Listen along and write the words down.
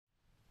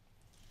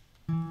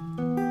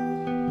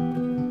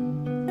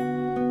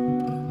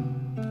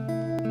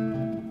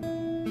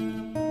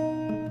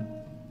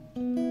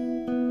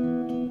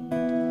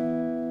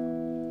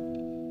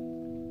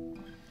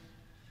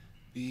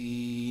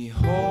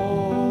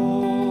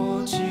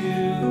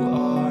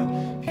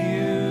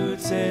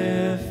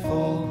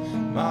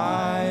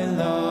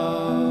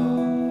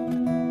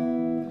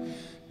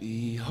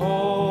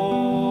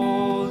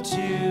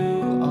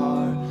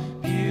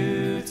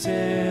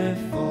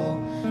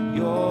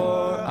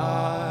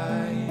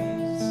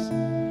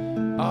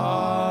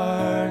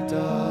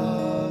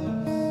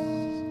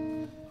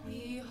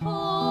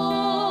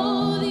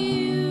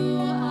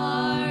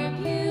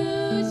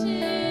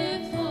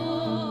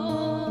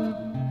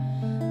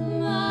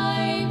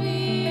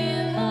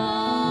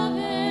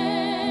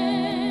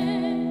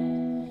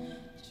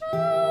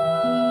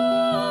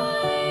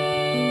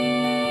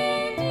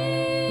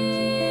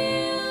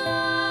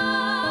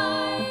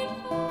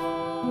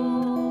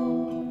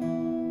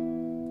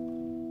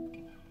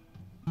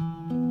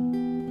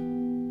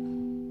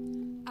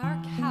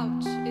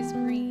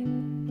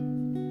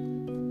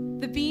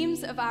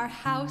of our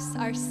house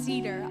are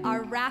cedar,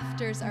 our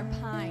rafters are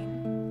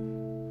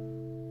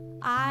pine.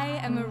 I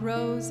am a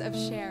rose of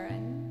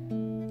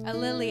Sharon, a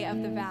lily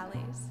of the valleys.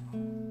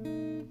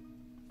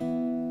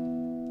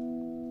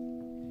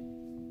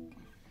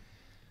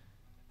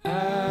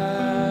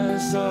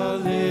 As a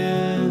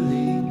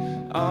lily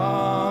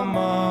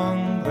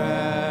among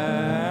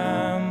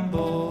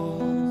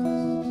brambles,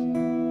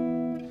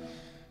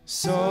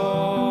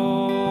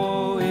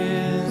 so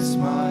is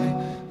my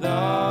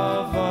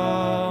love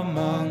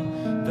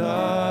among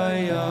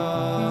the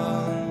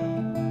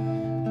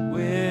young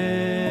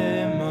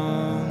women.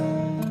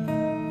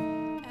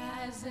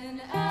 As an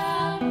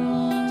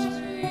apple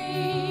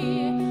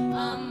tree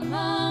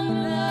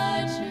among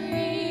the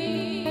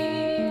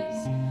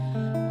trees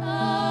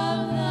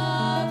of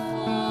the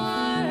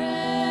forest,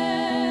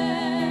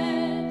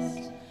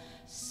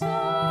 so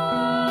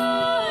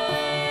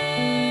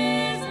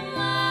is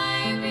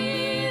my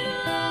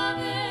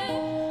beloved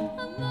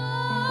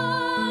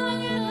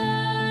among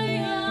the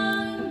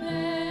young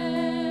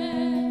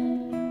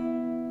men.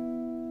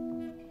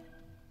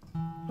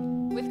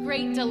 With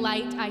great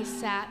delight I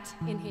sat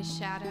in his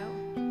shadow,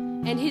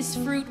 and his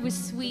fruit was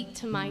sweet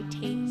to my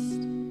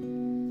taste.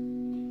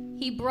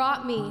 He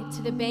brought me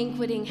to the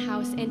banqueting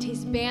house, and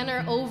his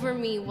banner over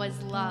me was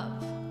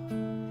love.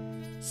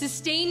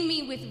 Sustain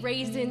me with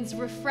raisins,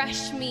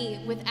 refresh me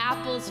with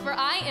apples, for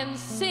I am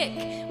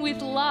sick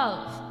with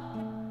love.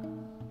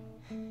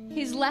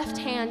 His left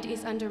hand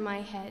is under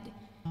my head,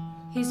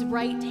 his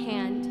right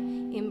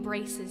hand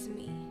embraces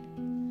me.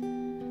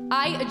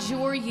 I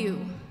adjure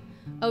you,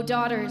 O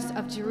daughters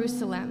of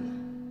Jerusalem,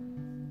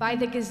 by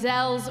the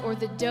gazelles or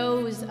the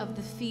does of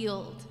the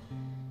field,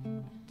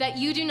 that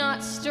you do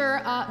not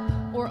stir up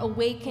or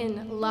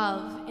awaken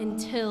love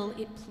until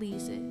it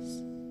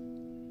pleases.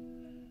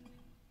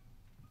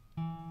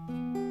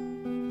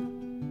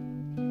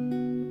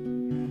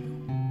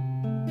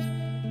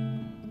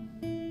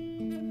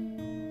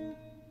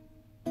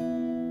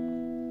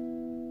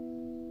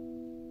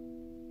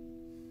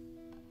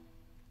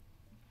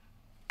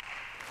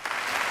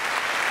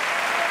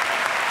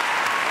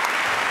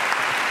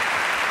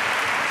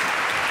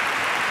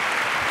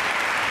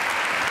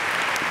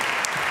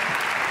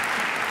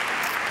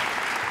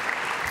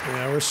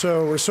 Yeah,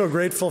 we're so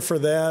grateful for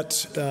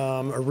that.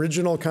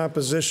 Original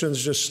compositions,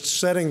 just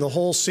setting the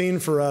whole scene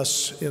for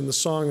us in the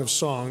Song of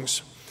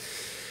Songs.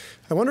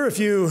 I wonder if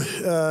you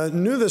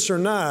knew this or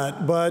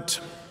not, but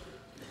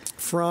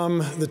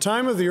from the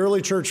time of the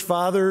early church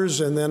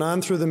fathers and then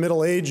on through the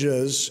Middle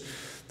Ages,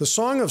 the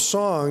Song of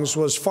Songs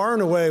was far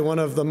and away one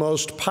of the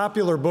most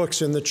popular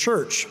books in the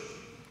church.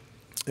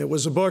 It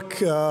was a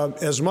book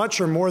as much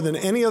or more than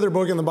any other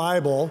book in the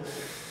Bible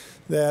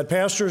that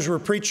pastors were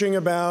preaching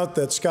about,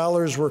 that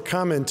scholars were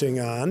commenting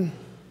on.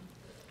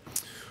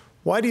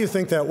 Why do you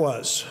think that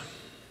was?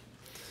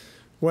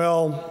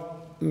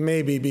 Well,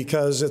 maybe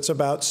because it's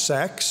about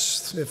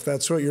sex, if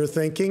that's what you're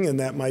thinking, and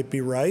that might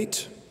be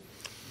right.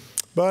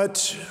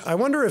 But I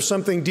wonder if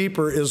something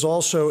deeper is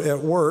also at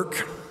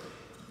work,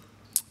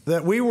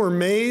 that we were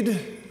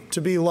made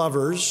to be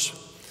lovers,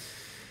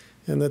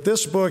 and that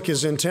this book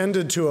is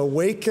intended to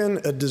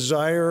awaken a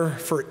desire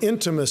for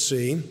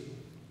intimacy.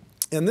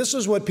 And this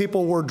is what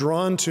people were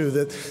drawn to,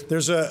 that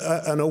there's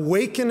an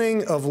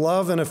awakening of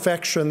love and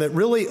affection that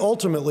really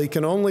ultimately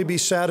can only be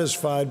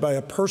satisfied by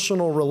a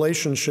personal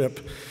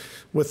relationship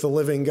with the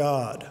living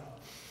God.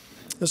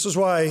 This is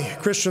why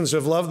Christians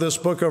have loved this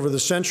book over the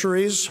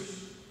centuries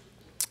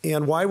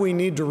and why we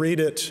need to read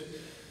it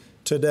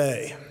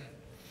today.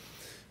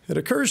 It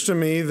occurs to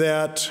me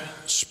that,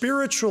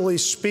 spiritually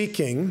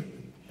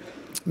speaking,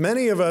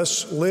 many of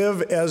us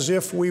live as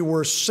if we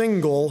were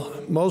single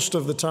most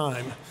of the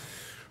time,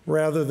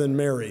 rather than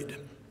married.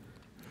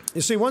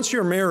 You see, once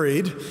you're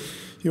married,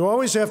 you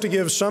always have to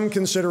give some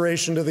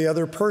consideration to the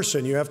other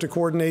person. You have to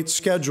coordinate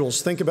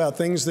schedules, think about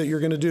things that you're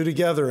going to do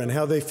together and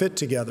how they fit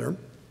together.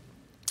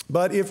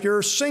 But if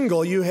you're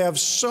single, you have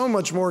so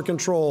much more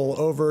control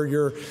over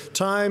your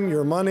time,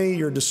 your money,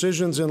 your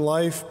decisions in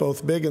life,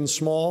 both big and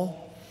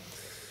small.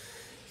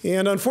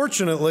 And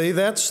unfortunately,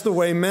 that's the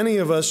way many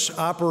of us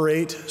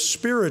operate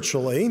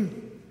spiritually.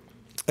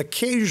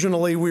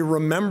 Occasionally, we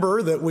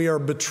remember that we are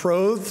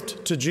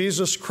betrothed to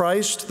Jesus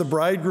Christ, the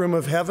bridegroom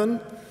of heaven.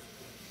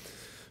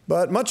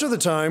 But much of the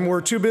time,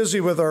 we're too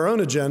busy with our own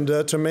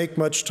agenda to make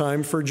much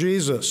time for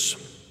Jesus.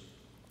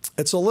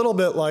 It's a little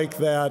bit like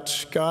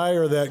that guy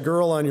or that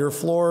girl on your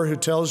floor who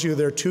tells you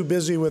they're too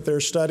busy with their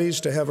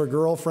studies to have a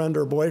girlfriend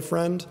or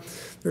boyfriend.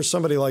 There's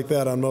somebody like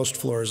that on most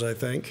floors, I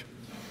think.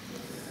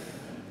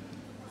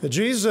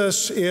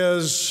 Jesus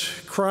is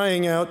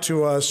crying out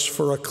to us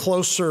for a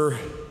closer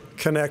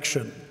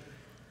connection.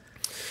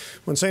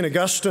 When St.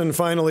 Augustine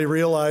finally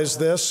realized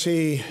this,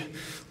 he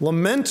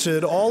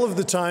lamented all of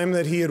the time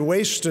that he had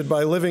wasted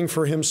by living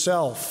for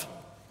himself.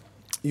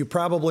 You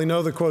probably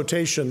know the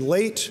quotation,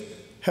 "Late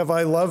have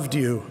I loved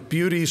you,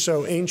 beauty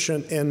so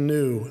ancient and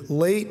new.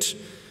 Late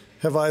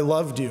have I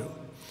loved you."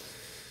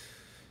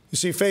 You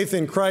see, faith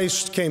in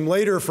Christ came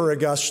later for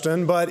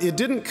Augustine, but it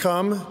didn't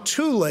come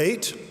too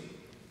late.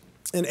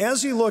 And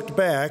as he looked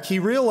back, he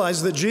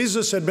realized that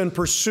Jesus had been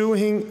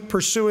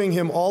pursuing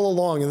him all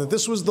along, and that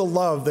this was the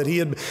love that he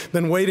had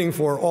been waiting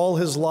for all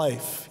his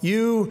life.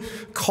 You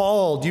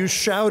called, you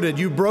shouted,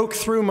 you broke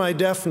through my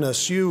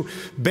deafness, you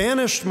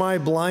banished my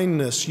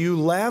blindness, you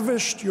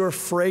lavished your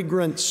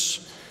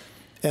fragrance,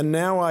 and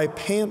now I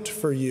pant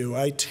for you.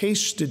 I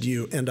tasted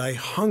you, and I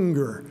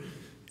hunger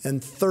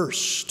and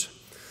thirst.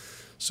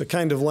 It's a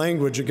kind of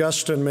language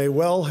Augustine may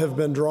well have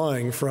been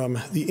drawing from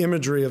the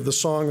imagery of the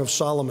Song of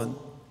Solomon.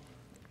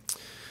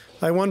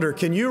 I wonder,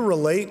 can you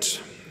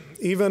relate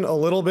even a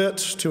little bit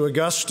to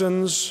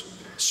Augustine's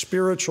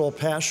spiritual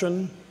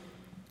passion?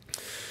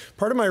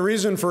 Part of my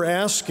reason for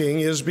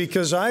asking is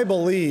because I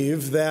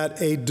believe that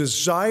a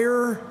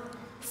desire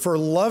for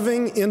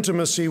loving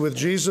intimacy with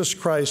Jesus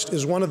Christ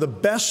is one of the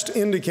best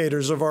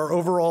indicators of our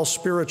overall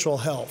spiritual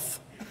health.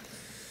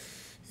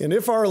 And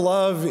if our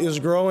love is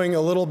growing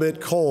a little bit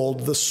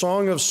cold, the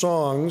Song of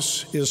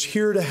Songs is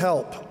here to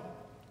help,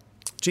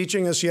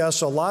 teaching us,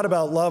 yes, a lot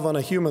about love on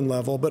a human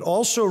level, but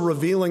also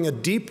revealing a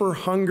deeper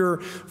hunger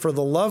for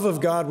the love of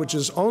God, which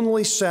is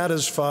only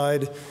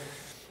satisfied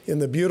in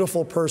the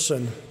beautiful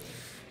person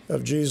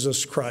of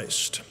Jesus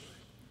Christ.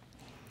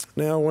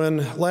 Now,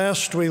 when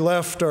last we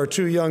left our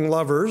two young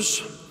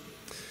lovers,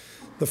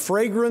 the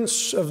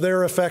fragrance of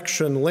their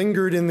affection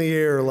lingered in the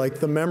air like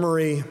the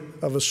memory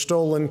of a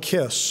stolen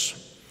kiss.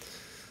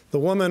 The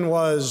woman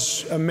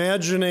was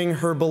imagining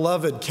her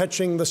beloved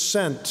catching the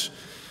scent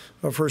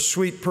of her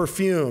sweet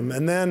perfume,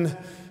 and then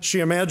she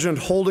imagined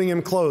holding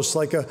him close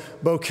like a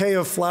bouquet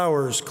of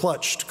flowers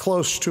clutched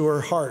close to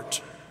her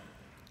heart.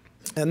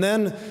 And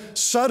then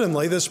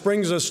suddenly, this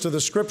brings us to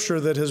the scripture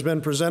that has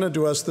been presented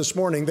to us this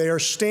morning. They are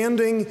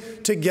standing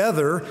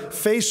together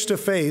face to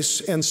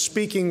face and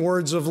speaking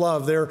words of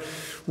love. Their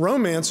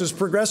romance is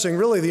progressing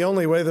really the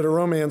only way that a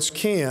romance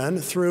can,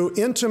 through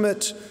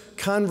intimate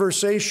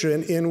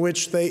conversation in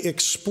which they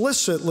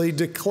explicitly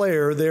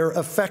declare their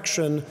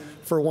affection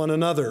for one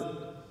another.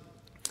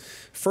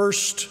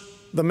 First,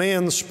 the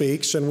man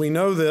speaks, and we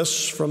know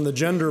this from the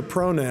gender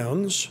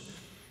pronouns.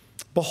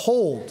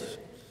 Behold,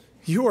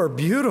 you are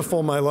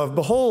beautiful, my love.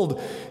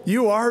 Behold,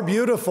 you are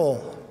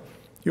beautiful.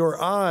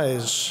 Your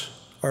eyes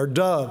are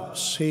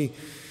doves. He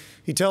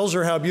tells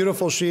her how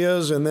beautiful she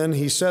is, and then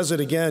he says it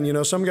again. You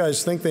know, some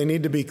guys think they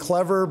need to be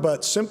clever,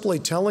 but simply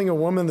telling a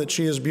woman that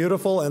she is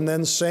beautiful and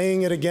then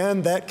saying it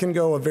again, that can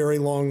go a very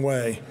long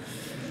way.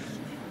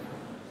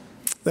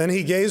 Then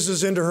he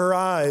gazes into her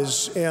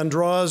eyes and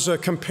draws a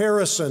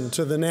comparison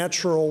to the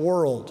natural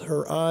world.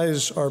 Her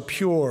eyes are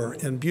pure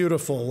and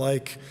beautiful,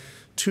 like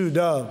two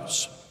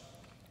doves.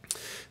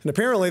 And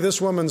apparently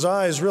this woman's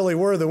eyes really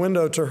were the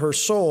window to her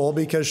soul,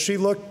 because she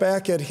looked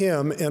back at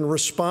him and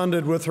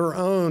responded with her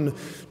own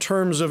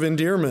terms of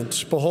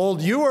endearment.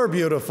 Behold, you are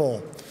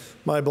beautiful,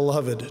 my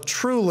beloved,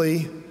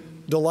 truly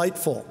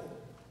delightful.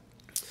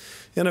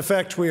 In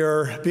effect, we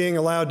are being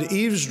allowed to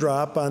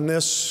eavesdrop on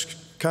this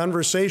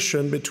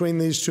conversation between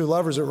these two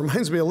lovers. It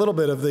reminds me a little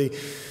bit of the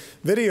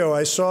video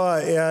I saw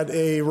at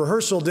a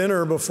rehearsal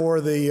dinner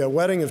before the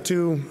wedding of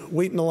two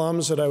Wheaton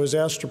alums that I was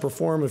asked to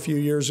perform a few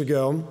years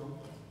ago.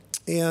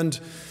 And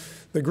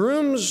the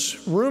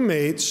groom's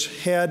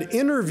roommates had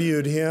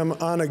interviewed him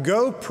on a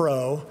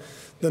GoPro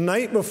the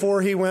night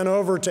before he went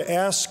over to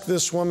ask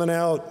this woman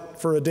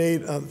out for a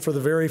date for the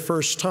very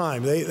first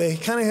time. They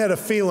kind of had a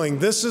feeling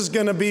this is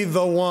going to be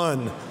the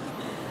one.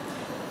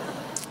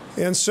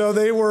 And so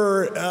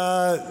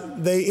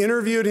they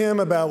interviewed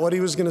him about what he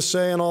was going to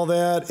say and all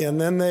that, and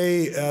then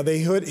they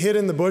hid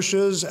in the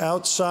bushes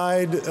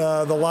outside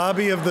the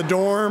lobby of the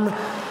dorm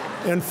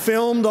and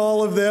filmed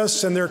all of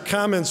this, and their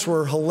comments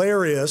were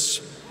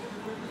hilarious,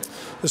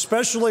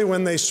 especially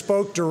when they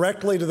spoke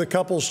directly to the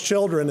couple's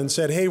children and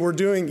said, "Hey, we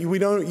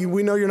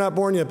know you're not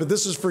born yet, but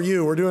this is for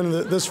you. We're doing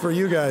this for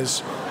you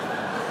guys."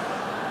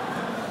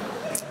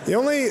 The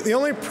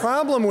only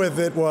problem with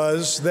it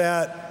was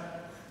that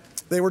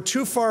they were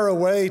too far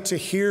away to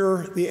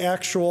hear the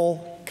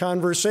actual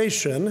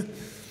conversation,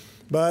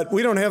 but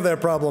we don't have that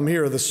problem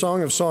here. The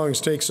Song of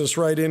Songs takes us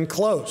right in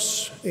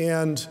close,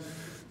 and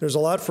there's a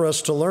lot for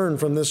us to learn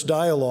from this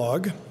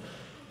dialogue.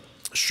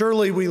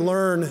 Surely we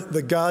learn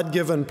the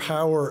God-given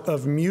power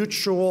of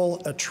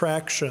mutual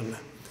attraction.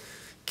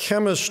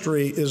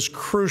 Chemistry is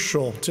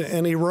crucial to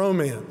any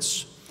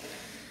romance.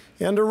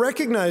 And to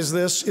recognize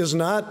this is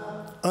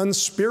not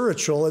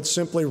unspiritual, it's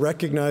simply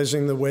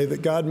recognizing the way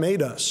that God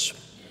made us.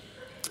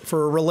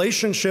 For a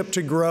relationship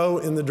to grow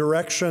in the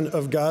direction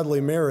of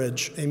godly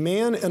marriage, a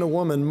man and a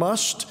woman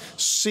must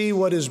see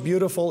what is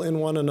beautiful in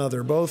one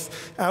another,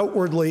 both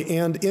outwardly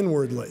and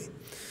inwardly.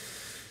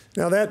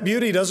 Now, that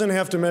beauty doesn't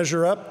have to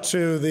measure up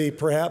to the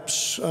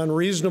perhaps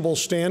unreasonable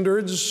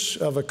standards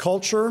of a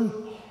culture.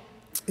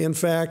 In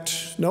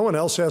fact, no one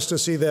else has to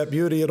see that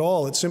beauty at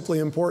all. It's simply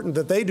important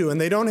that they do, and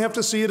they don't have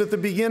to see it at the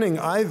beginning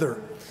either.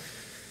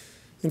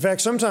 In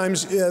fact,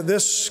 sometimes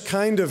this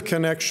kind of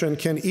connection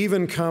can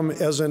even come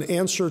as an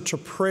answer to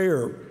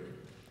prayer.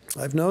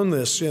 I've known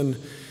this in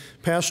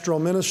pastoral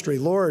ministry.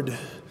 Lord,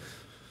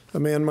 A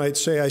man might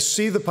say, I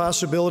see the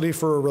possibility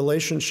for a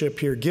relationship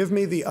here. Give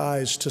me the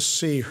eyes to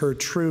see her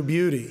true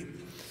beauty.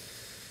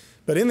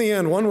 But in the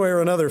end, one way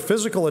or another,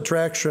 physical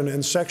attraction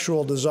and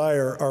sexual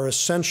desire are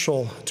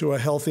essential to a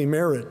healthy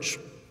marriage.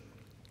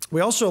 We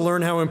also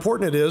learn how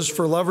important it is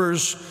for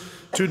lovers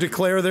to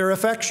declare their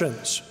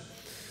affections.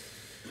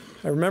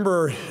 I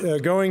remember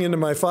going into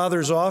my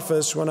father's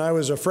office when I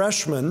was a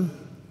freshman,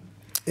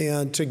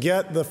 and to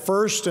get the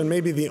first and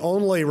maybe the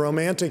only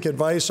romantic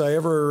advice I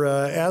ever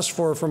asked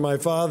for from my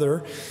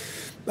father,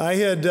 I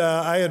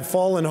had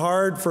fallen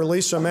hard for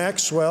Lisa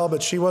Maxwell,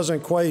 but she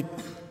wasn't quite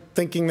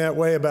thinking that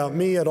way about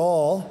me at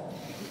all.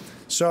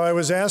 So I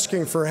was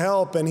asking for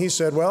help, and he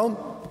said,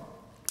 well,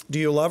 do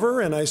you love her?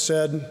 And I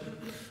said,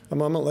 a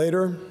moment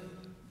later,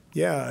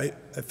 yeah,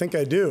 I think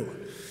I do.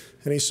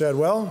 And he said,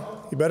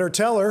 well, you better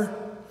tell her.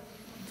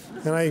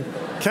 And I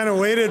kind of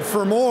waited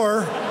for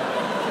more.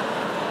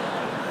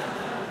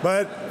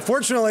 But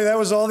fortunately, that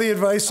was all the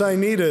advice I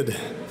needed.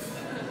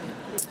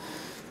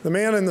 The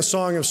man in the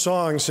Song of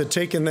Songs had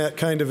taken that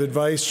kind of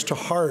advice to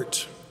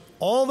heart.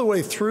 All the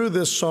way through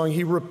this song,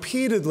 he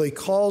repeatedly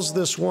calls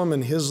this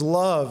woman his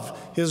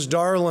love, his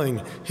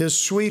darling, his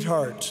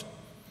sweetheart.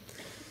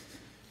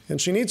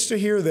 And she needs to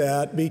hear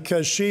that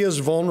because she is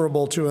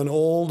vulnerable to an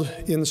old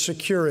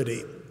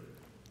insecurity.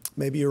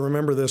 Maybe you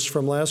remember this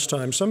from last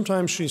time.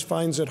 Sometimes she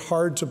finds it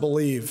hard to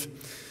believe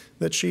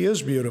that she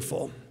is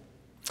beautiful.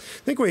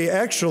 I think we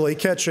actually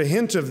catch a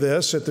hint of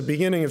this at the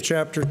beginning of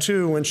chapter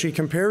 2 when she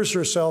compares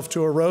herself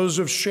to a rose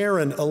of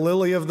Sharon, a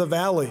lily of the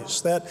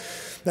valleys.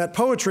 That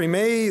poetry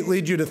may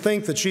lead you to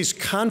think that she's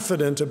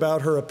confident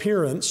about her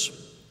appearance,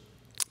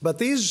 but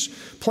these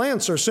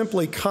plants are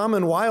simply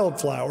common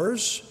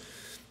wildflowers,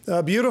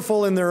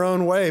 beautiful in their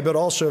own way, but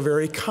also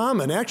very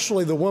common.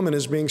 Actually, the woman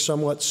is being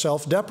somewhat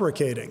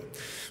self-deprecating.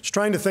 I was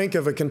trying to think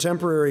of a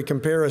contemporary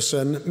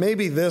comparison.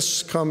 Maybe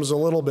this comes a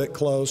little bit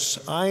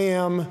close. I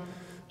am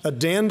a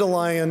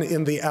dandelion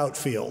in the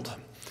outfield.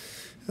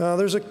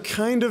 There's a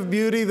kind of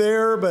beauty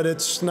there, but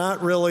it's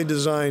not really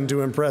designed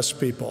to impress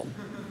people.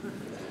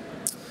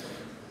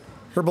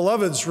 Her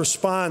beloved's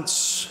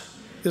response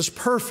is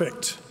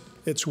perfect.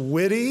 It's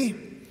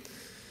witty,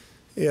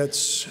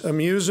 it's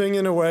amusing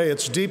in a way,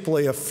 it's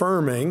deeply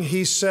affirming.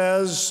 He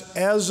says,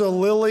 as a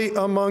lily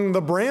among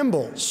the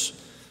brambles,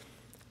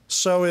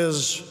 so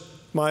is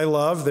my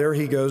love, there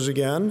he goes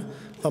again,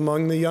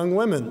 among the young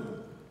women.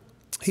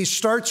 He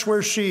starts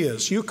where she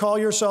is. You call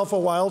yourself a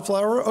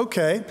wildflower?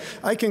 Okay,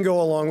 I can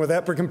go along with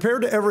that. But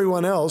compared to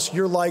everyone else,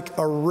 you're like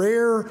a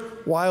rare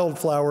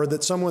wildflower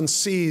that someone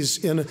sees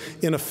in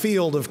a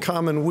field of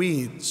common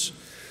weeds.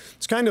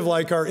 It's kind of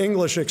like our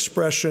English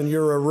expression,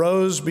 you're a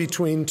rose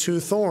between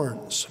two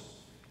thorns.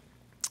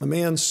 A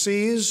man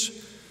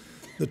sees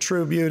the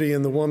true beauty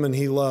in the woman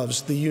he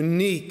loves, the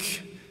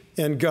unique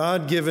and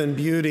God-given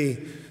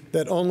beauty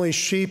that only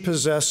she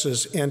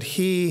possesses, and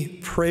he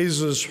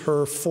praises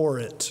her for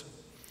it.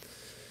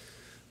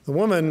 The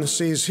woman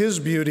sees his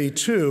beauty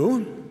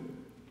too,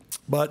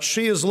 but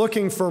she is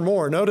looking for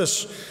more.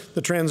 Notice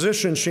the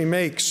transition she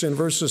makes in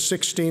verses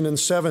 16 and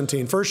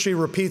 17. First, she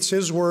repeats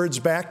his words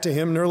back to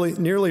him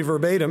nearly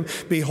verbatim.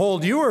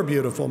 Behold, you are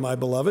beautiful, my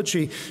beloved.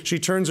 She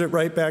turns it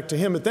right back to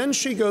him. But then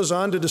she goes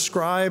on to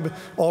describe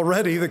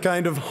already the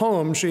kind of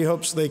home she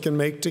hopes they can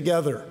make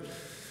together.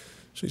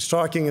 She's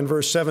talking in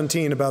verse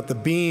 17 about the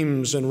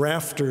beams and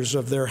rafters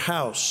of their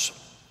house.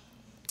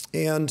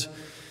 And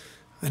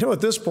I know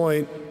at this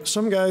point,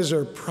 some guys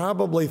are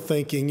probably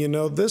thinking,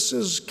 this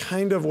is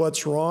kind of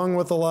what's wrong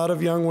with a lot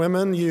of young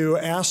women. You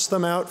ask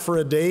them out for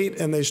a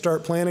date and they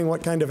start planning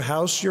what kind of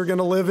house you're going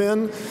to live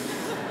in.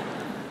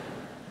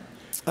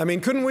 I mean,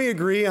 couldn't we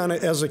agree on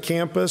it as a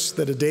campus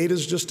that a date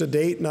is just a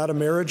date, not a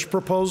marriage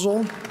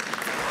proposal?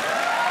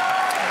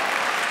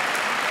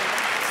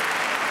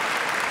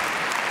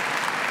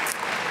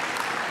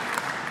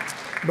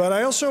 But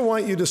I also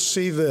want you to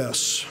see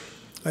this.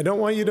 I don't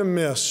want you to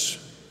miss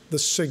the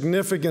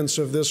significance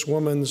of this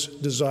woman's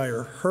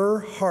desire.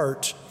 Her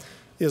heart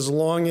is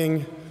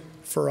longing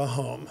for a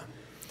home.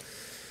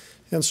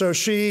 And so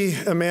she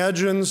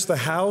imagines the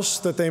house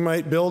that they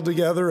might build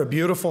together, a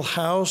beautiful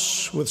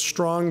house with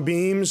strong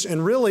beams.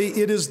 And really,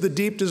 it is the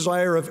deep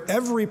desire of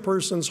every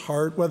person's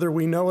heart, whether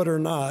we know it or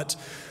not.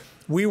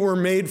 We were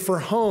made for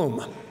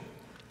home.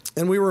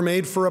 And we were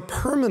made for a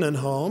permanent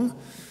home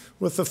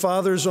with the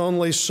Father's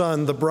only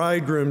Son, the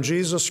bridegroom,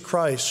 Jesus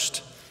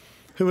Christ,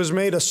 who has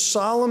made a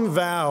solemn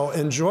vow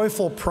and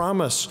joyful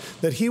promise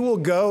that he will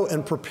go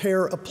and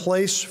prepare a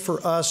place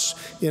for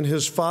us in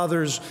his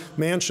Father's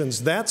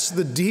mansions. That's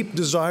the deep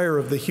desire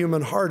of the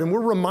human heart. And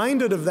we're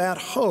reminded of that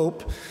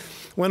hope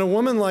when a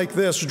woman like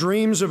this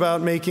dreams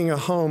about making a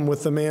home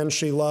with the man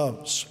she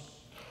loves.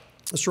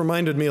 This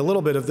reminded me a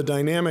little bit of the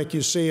dynamic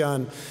you see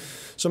on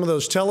some of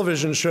those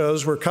television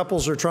shows where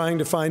couples are trying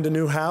to find a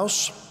new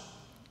house.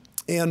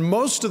 And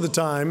most of the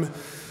time,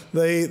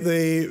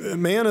 the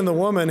man and the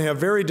woman have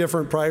very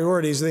different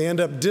priorities. They end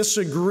up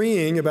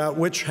disagreeing about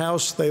which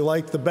house they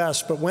like the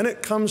best. But when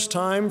it comes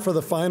time for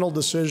the final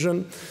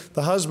decision,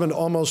 the husband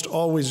almost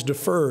always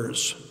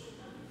defers.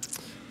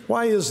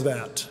 Why is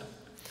that?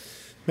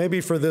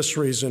 Maybe for this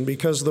reason,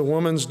 because the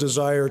woman's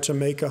desire to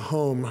make a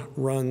home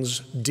runs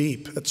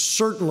deep. It's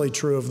certainly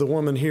true of the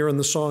woman here in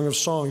the Song of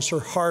Songs. Her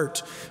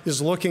heart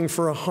is looking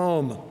for a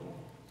home.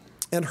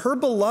 And her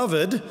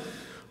beloved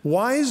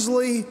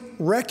wisely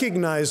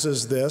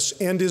recognizes this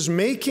and is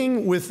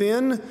making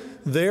within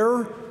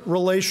their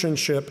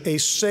relationship a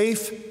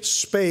safe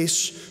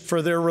space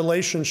for their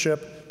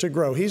relationship to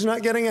grow. He's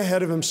not getting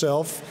ahead of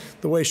himself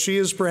the way she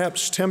is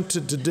perhaps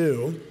tempted to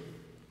do.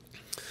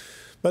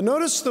 But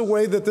notice the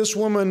way that this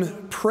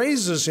woman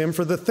praises him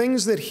for the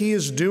things that he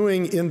is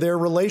doing in their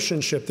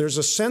relationship. There's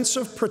a sense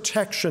of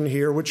protection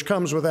here, which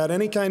comes without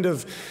any kind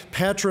of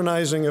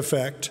patronizing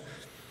effect.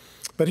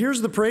 But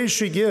here's the praise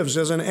she gives.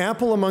 As an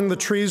apple among the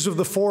trees of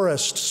the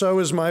forest, so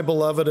is my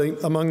beloved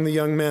among the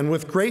young men.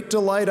 With great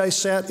delight I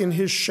sat in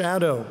his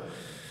shadow.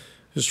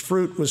 His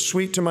fruit was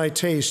sweet to my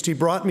taste. He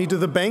brought me to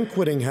the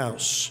banqueting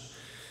house,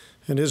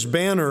 and his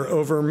banner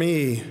over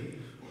me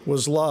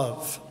was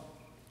love.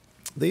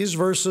 These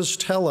verses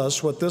tell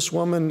us what this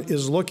woman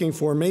is looking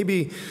for,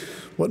 maybe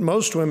what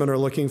most women are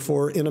looking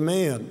for in a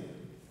man.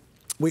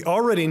 We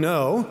already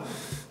know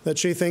that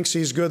she thinks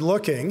he's good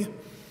looking,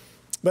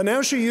 but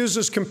now she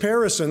uses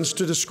comparisons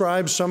to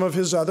describe some of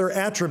his other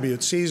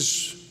attributes.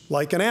 He's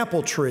like an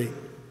apple tree.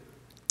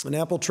 An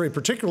apple tree,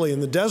 particularly in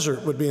the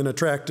desert, would be an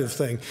attractive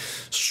thing.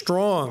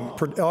 Strong,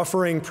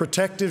 offering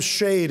protective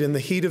shade in the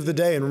heat of the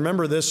day. And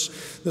remember,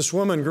 this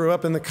woman grew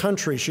up in the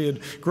country. She had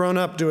grown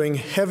up doing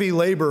heavy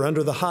labor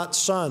under the hot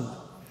sun.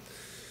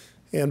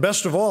 And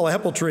best of all,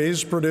 apple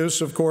trees produce,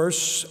 of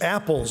course,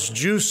 apples,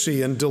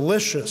 juicy and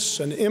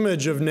delicious, an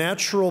image of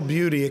natural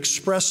beauty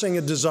expressing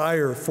a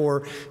desire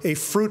for a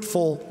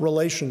fruitful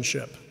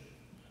relationship.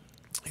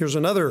 Here's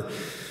another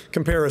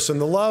comparison.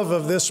 The love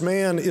of this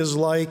man is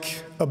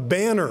like a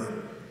banner.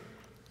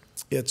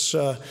 It's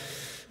an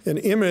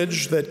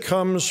image that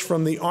comes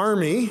from the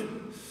army,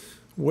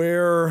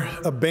 where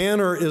a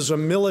banner is a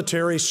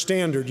military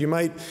standard. You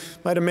might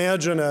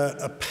imagine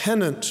a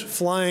pennant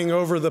flying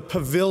over the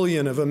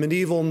pavilion of a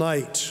medieval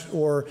knight,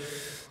 or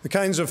the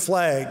kinds of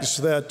flags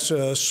that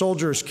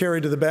soldiers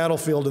carried to the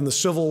battlefield in the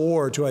Civil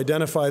War to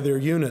identify their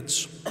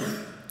units.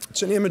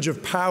 It's an image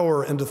of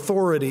power and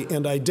authority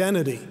and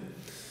identity.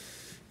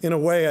 In a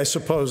way, I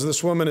suppose,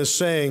 this woman is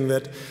saying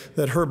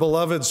that her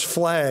beloved's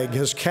flag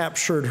has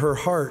captured her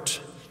heart.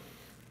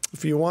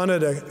 If you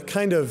wanted a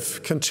kind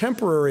of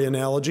contemporary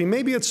analogy,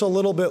 maybe it's a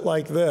little bit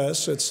like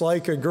this. It's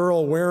like a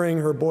girl wearing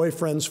her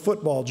boyfriend's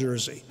football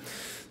jersey.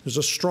 There's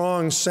a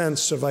strong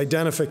sense of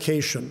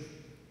identification.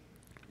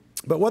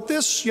 But what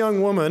this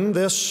young woman,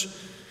 this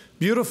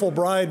beautiful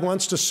bride,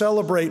 wants to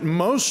celebrate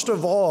most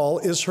of all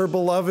is her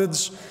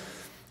beloved's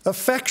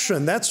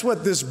affection. That's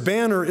what this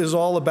banner is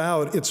all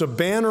about. It's a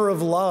banner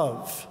of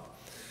love.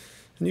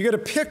 And you get a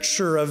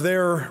picture of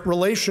their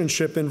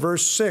relationship in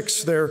verse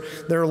 6.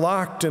 They're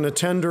locked in a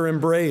tender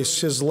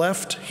embrace. His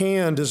left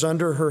hand is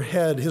under her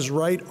head. His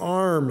right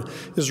arm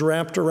is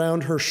wrapped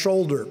around her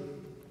shoulder.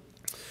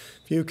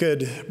 If you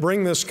could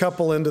bring this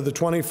couple into the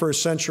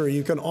 21st century,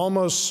 you can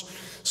almost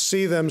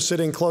see them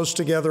sitting close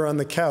together on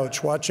the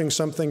couch watching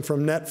something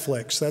from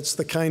Netflix. That's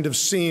the kind of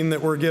scene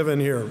that we're given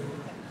here.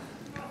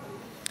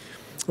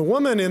 The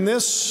woman in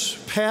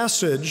this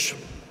passage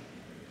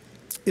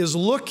is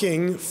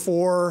looking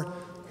for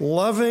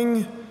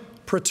loving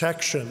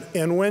protection,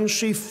 and when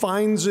she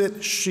finds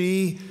it,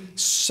 she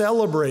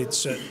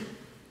celebrates it.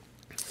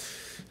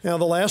 Now,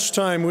 the last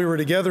time we were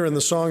together in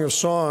the Song of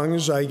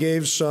Songs, I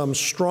gave some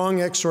strong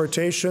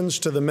exhortations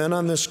to the men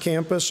on this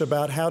campus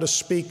about how to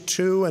speak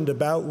to and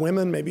about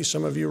women. Maybe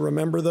some of you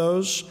remember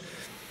those.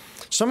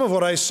 Some of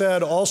what I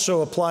said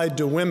also applied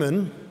to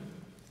women.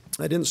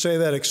 I didn't say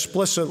that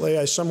explicitly.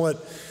 I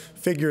somewhat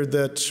figured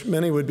that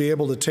many would be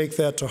able to take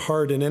that to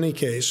heart in any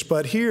case.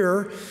 But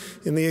here,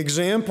 in the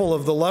example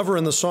of the lover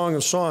in the Song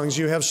of Songs,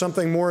 you have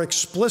something more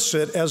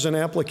explicit as an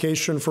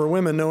application for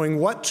women, knowing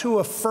what to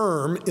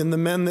affirm in the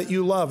men that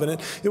you love. And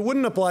it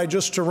wouldn't apply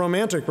just to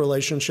romantic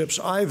relationships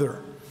either.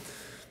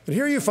 But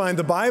here you find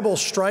the Bible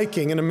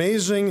striking an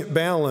amazing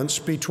balance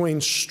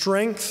between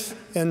strength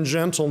and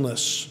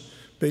gentleness,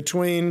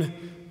 between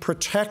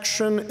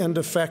protection and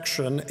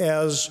affection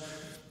as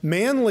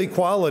manly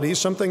qualities,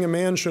 something a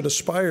man should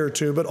aspire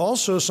to, but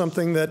also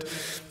something that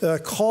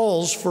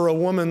calls for a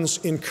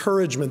woman's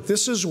encouragement.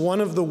 This is one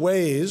of the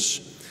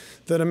ways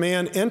that a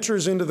man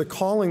enters into the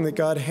calling that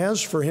God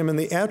has for him and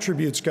the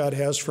attributes God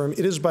has for him.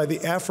 It is by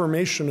the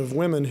affirmation of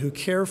women who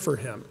care for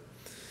him.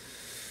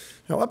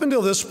 Now, up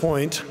until this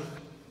point,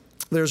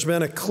 there's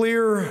been a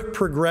clear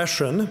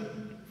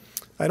progression.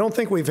 I don't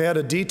think we've had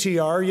a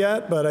DTR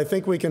yet, but I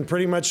think we can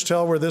pretty much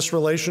tell where this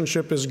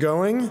relationship is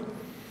going.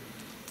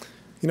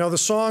 You know, the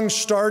song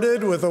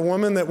started with a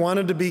woman that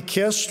wanted to be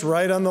kissed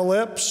right on the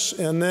lips,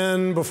 and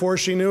then before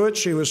she knew it,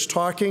 she was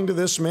talking to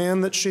this man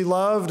that she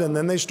loved, and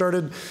then they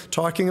started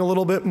talking a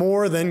little bit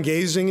more, then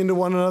gazing into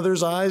one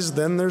another's eyes,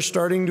 then they're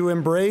starting to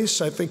embrace.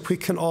 I think we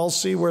can all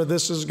see where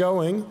this is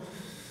going.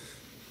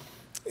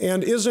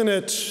 And isn't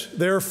it,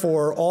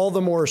 therefore, all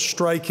the more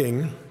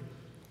striking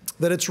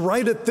that it's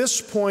right at this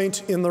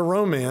point in the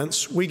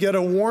romance we get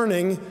a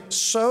warning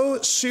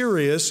so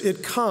serious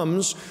it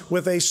comes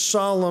with a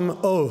solemn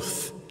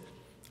oath.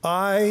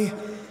 I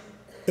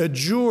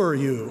adjure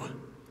you,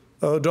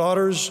 O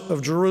daughters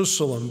of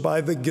Jerusalem,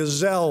 by the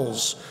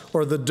gazelles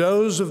or the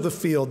does of the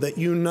field, that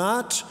you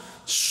not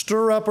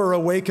stir up or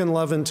awaken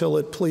love until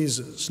it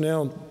pleases.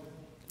 Now,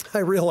 I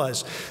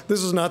realize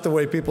this is not the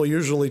way people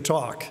usually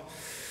talk.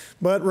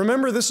 But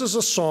remember, this is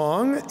a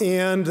song,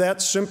 and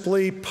that's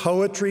simply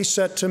poetry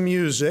set to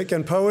music,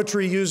 and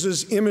poetry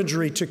uses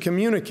imagery to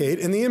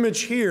communicate, and the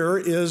image here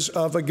is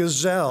of a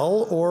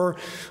gazelle or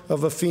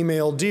of a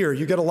female deer.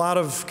 You get a lot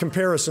of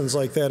comparisons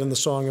like that in the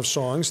Song of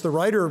Songs. The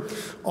writer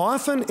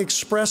often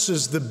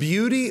expresses the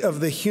beauty of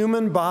the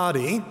human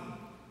body,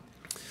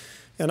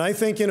 and I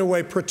think in a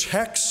way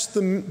protects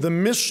the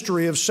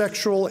mystery of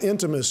sexual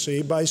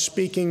intimacy by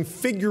speaking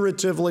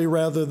figuratively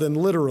rather than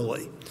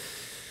literally.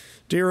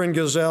 Deer and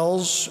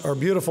gazelles are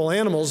beautiful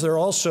animals. They're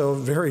also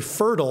very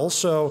fertile,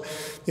 so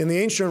in the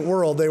ancient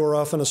world, they were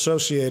often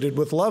associated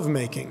with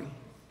lovemaking.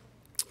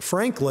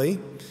 Frankly,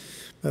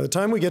 by the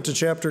time we get to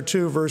chapter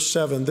 2, verse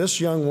 7,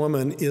 this young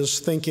woman is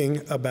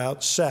thinking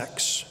about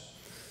sex.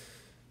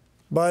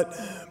 But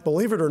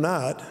believe it or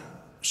not,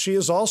 she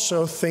is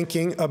also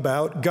thinking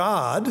about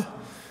God,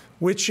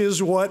 which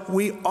is what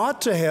we ought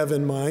to have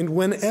in mind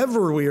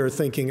whenever we are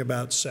thinking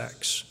about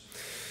sex.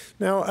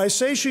 Now, I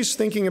say she's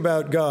thinking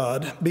about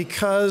God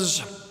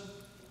because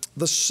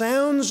the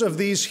sounds of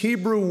these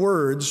Hebrew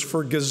words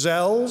for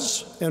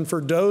gazelles and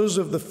for does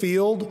of the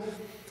field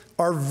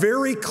are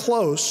very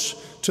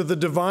close to the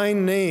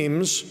divine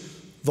names,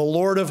 the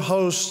Lord of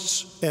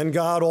hosts and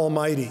God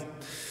Almighty.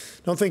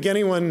 I don't think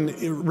anyone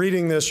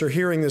reading this or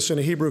hearing this in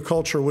a Hebrew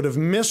culture would have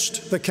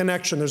missed the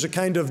connection. There's a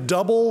kind of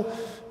double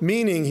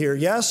meaning here.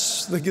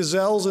 Yes, the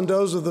gazelles and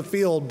does of the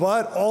field,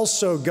 but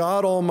also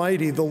God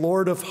Almighty, the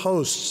Lord of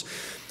hosts.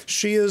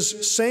 She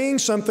is saying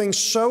something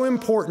so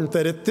important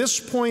that at this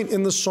point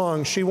in the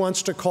song, she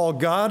wants to call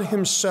God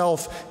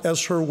himself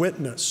as her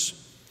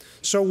witness.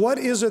 So what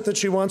is it that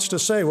she wants to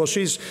say? Well,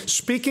 she's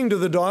speaking to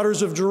the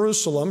daughters of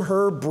Jerusalem,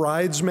 her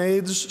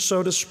bridesmaids,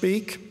 so to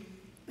speak,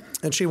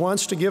 and she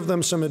wants to give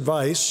them some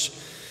advice.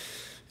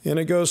 And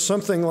it goes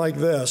something like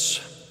this.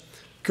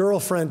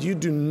 Girlfriend, you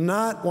do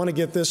not want to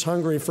get this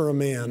hungry for a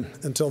man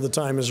until the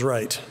time is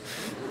right.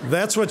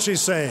 That's what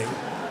she's saying.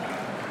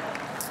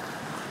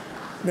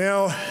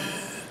 Now,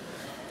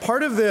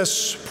 part of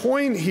this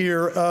point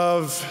here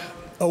of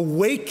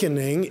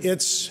awakening,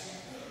 it's,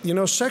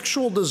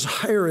 sexual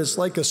desire is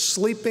like a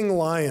sleeping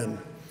lion.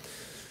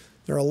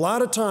 There are a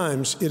lot of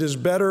times it is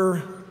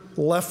better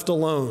left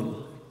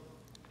alone.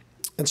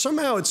 And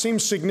somehow it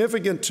seems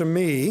significant to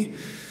me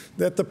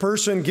that the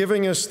person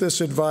giving us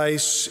this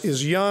advice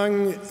is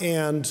young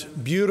and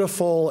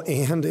beautiful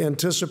and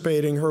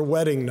anticipating her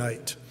wedding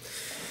night.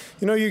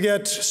 You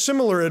get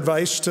similar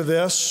advice to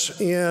this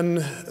in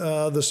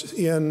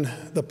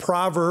the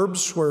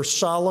Proverbs where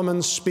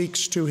Solomon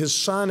speaks to his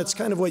son. It's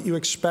kind of what you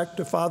expect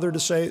a father to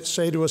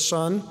say to a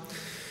son.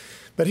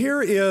 But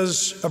here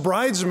is a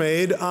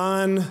bride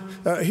on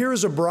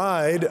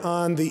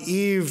the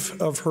eve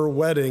of her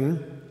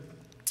wedding,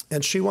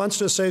 and she wants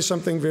to say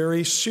something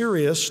very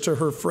serious to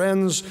her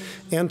friends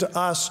and to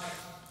us.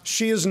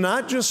 She is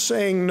not just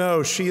saying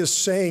no, she is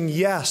saying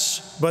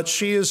yes, but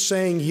she is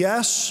saying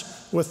yes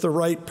with the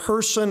right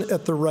person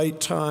at the right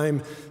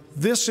time.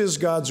 This is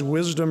God's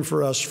wisdom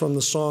for us from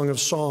the Song of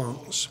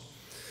Songs.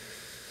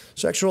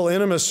 Sexual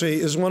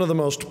intimacy is one of the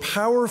most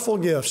powerful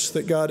gifts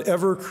that God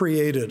ever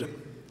created,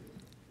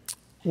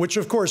 which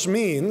of course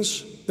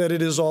means that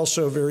it is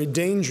also very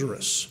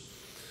dangerous,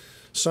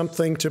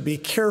 something to be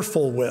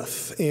careful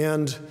with.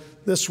 And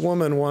this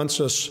woman wants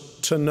us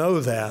to know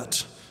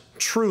that.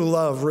 True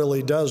love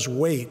really does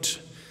wait.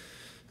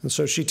 And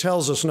so she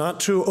tells us not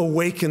to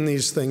awaken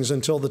these things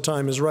until the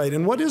time is right.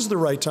 And what is the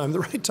right time?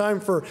 The right time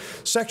for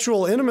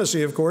sexual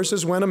intimacy, of course,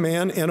 is when a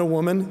man and a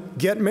woman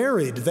get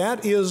married.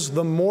 That is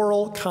the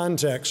moral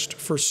context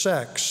for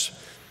sex.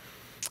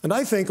 And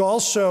I think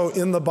also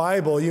in the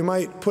Bible, you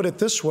might put it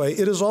this way,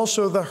 it is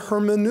also the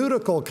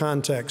hermeneutical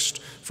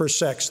context for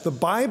sex. The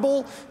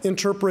Bible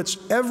interprets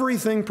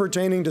everything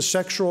pertaining to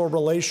sexual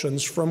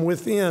relations from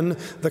within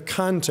the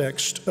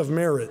context of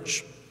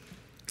marriage.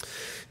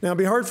 Now, it'd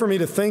be hard for me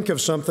to think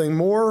of something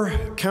more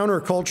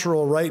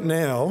countercultural right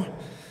now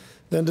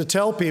than to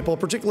tell people,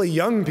 particularly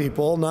young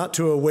people, not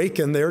to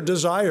awaken their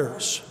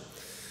desires.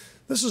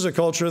 This is a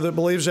culture that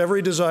believes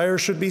every desire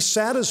should be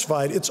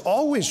satisfied. It's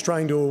always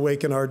trying to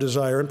awaken our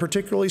desire, and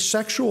particularly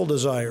sexual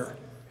desire.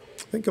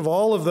 Think of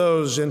all of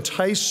those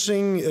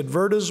enticing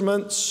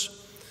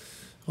advertisements,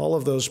 all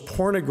of those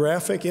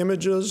pornographic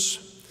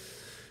images.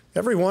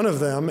 Every one of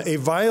them a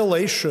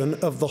violation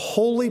of the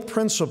holy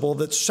principle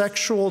that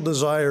sexual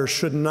desire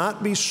should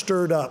not be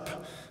stirred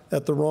up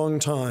at the wrong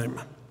time.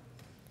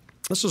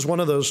 This is one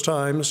of those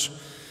times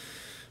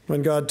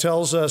when God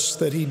tells us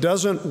that he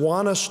doesn't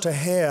want us to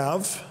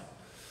have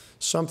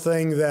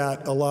something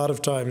that a lot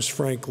of times,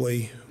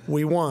 frankly,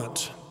 we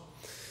want.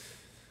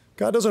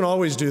 God doesn't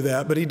always do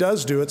that, but he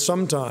does do it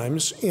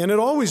sometimes, and it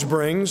always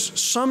brings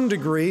some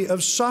degree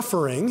of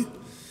suffering,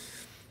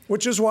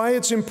 which is why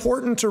it's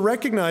important to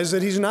recognize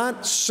that he's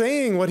not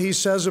saying what he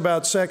says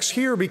about sex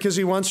here because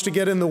he wants to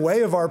get in the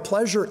way of our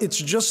pleasure. It's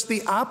just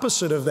the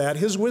opposite of that.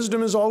 His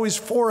wisdom is always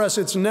for us.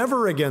 It's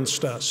never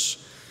against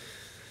us.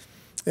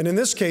 And in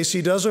this case,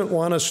 he doesn't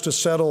want us to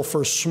settle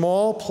for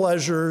small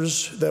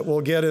pleasures that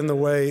will get in the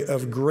way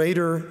of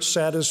greater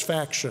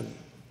satisfaction,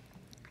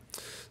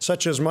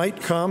 such as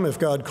might come if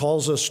God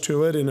calls us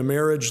to it in a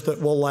marriage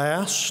that will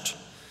last,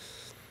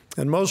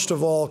 and most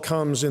of all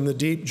comes in the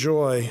deep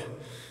joy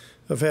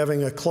of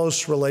having a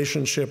close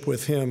relationship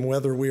with him,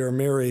 whether we are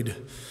married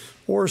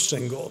or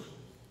single.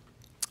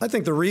 I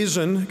think the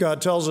reason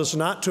God tells us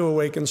not to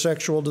awaken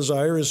sexual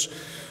desire is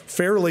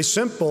fairly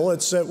simple.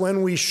 It's that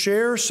when we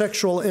share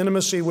sexual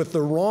intimacy with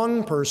the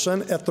wrong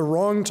person at the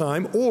wrong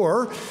time,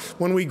 or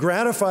when we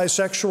gratify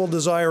sexual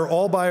desire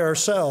all by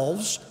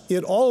ourselves,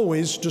 it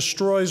always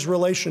destroys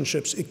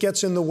relationships. It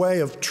gets in the way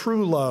of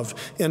true love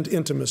and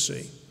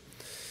intimacy.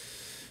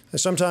 I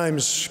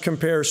sometimes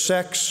compare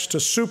sex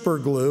to super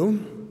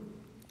glue.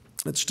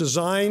 It's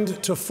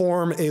designed to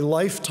form a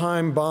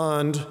lifetime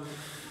bond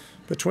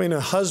between a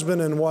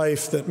husband and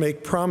wife that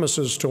make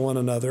promises to one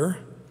another.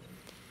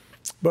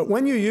 But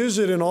when you use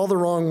it in all the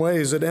wrong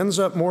ways, it ends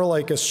up more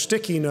like a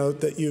sticky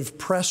note that you've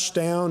pressed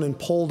down and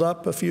pulled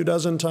up a few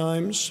dozen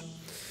times.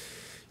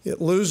 It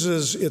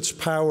loses its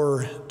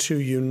power to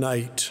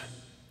unite.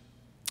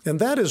 And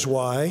that is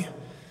why,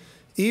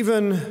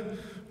 even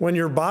when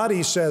your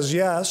body says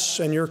yes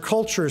and your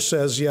culture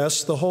says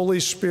yes, the Holy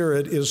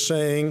Spirit is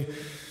saying,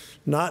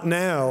 not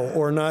now,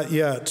 or not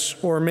yet,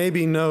 or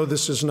maybe no,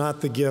 this is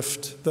not the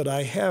gift that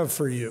I have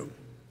for you.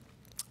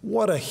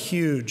 What a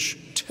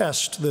huge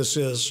test this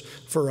is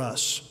for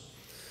us.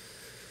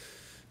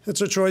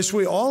 It's a choice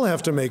we all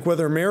have to make,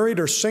 whether married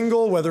or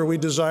single, whether we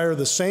desire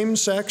the same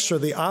sex or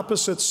the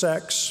opposite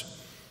sex.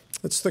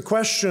 It's the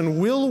question,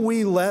 will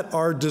we let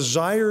our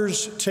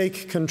desires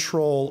take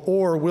control,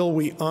 or will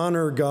we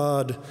honor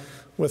God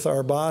with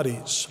our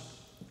bodies?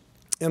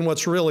 And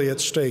what's really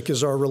at stake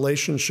is our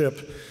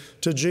relationship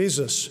to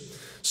Jesus.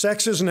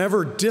 Sex is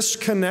never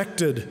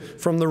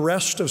disconnected from the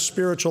rest of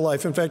spiritual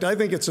life. In fact, I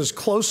think it's as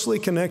closely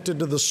connected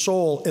to the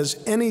soul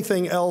as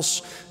anything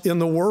else in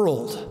the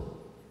world.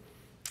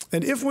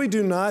 And if we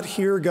do not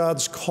hear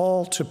God's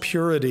call to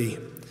purity,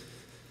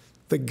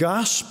 the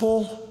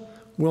gospel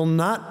will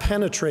not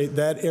penetrate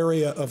that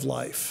area of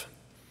life.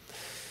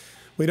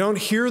 We don't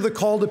hear the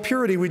call to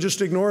purity, we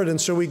just ignore it,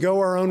 and so we go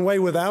our own way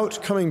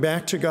without coming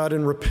back to God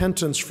in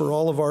repentance for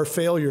all of our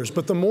failures.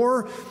 But the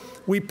more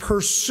we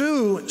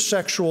pursue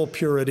sexual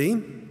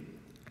purity,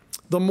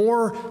 the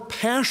more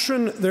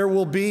passion there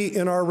will be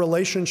in our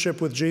relationship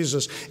with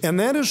Jesus. And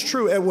that is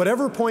true at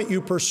whatever point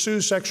you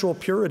pursue sexual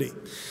purity.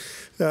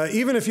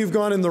 Even if you've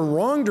gone in the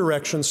wrong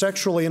direction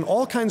sexually in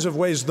all kinds of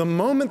ways, the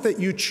moment that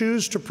you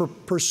choose to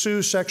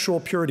pursue sexual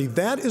purity,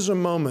 that is a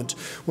moment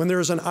when there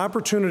is an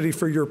opportunity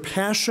for your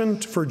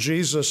passion for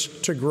Jesus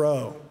to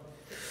grow.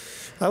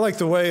 I like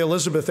the way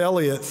Elizabeth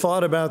Elliot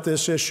thought about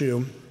this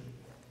issue.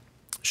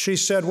 She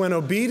said, when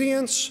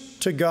obedience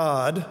to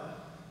God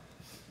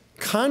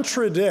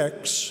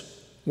contradicts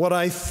what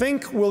I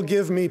think will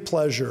give me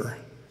pleasure,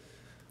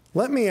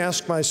 let me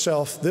ask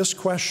myself this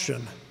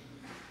question: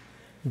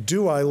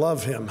 do I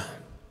love him?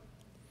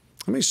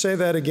 Let me say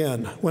that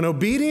again. When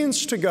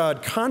obedience to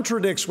God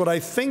contradicts what I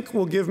think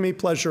will give me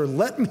pleasure,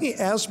 let me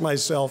ask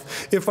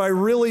myself if I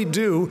really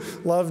do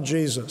love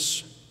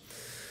Jesus.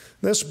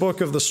 This book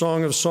of the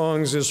Song of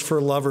Songs is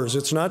for lovers.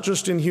 It's not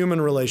just in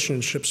human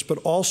relationships, but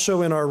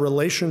also in our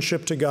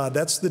relationship to God.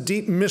 That's the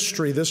deep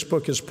mystery this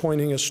book is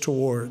pointing us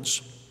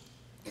towards.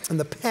 And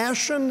the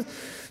passion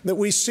that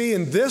we see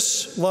in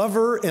this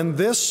lover and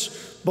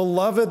this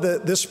beloved,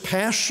 that this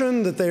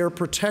passion that they are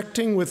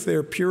protecting with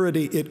their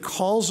purity, it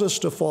calls us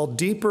to fall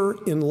deeper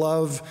in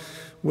love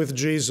with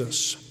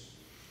Jesus.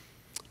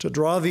 To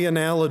draw the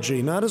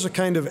analogy, not as a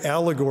kind of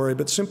allegory,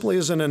 but simply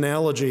as an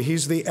analogy.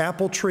 He's the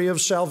apple tree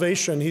of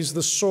salvation. He's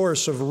the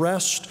source of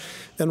rest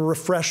and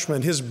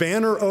refreshment. His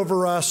banner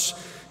over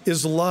us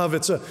is love.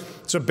 It's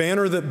a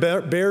banner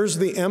that bears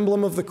the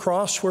emblem of the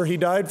cross where he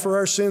died for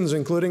our sins,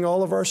 including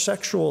all of our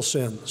sexual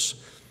sins.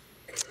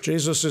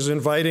 Jesus is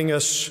inviting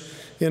us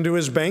into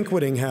his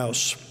banqueting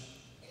house.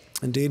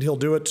 Indeed, he'll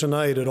do it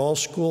tonight at All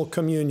School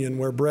Communion,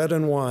 where bread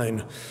and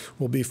wine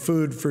will be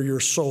food for your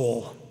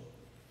soul.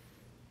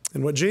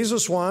 And what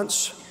Jesus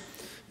wants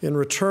in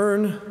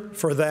return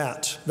for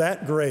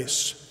that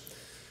grace,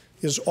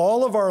 is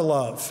all of our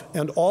love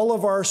and all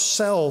of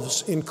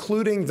ourselves,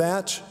 including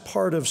that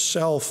part of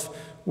self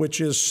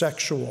which is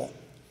sexual.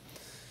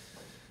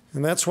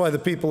 And that's why the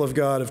people of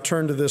God have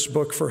turned to this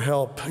book for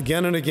help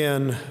again and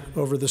again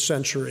over the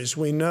centuries.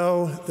 We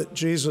know that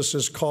Jesus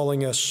is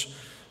calling us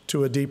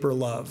to a deeper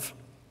love.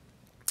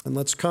 And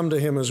let's come to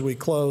him as we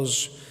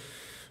close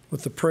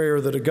with the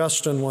prayer that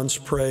Augustine once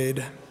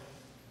prayed.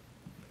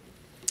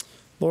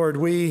 Lord,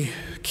 we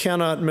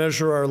cannot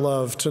measure our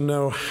love to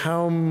know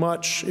how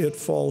much it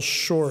falls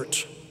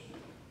short.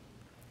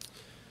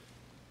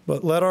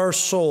 but let our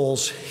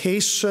souls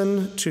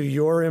hasten to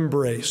your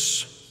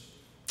embrace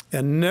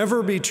and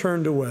never be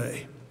turned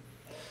away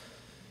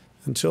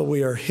until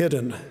we are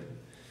hidden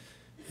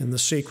in the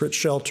secret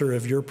shelter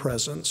of your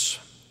presence.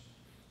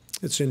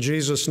 It's in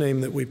Jesus'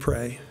 name that we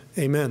pray.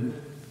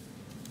 Amen.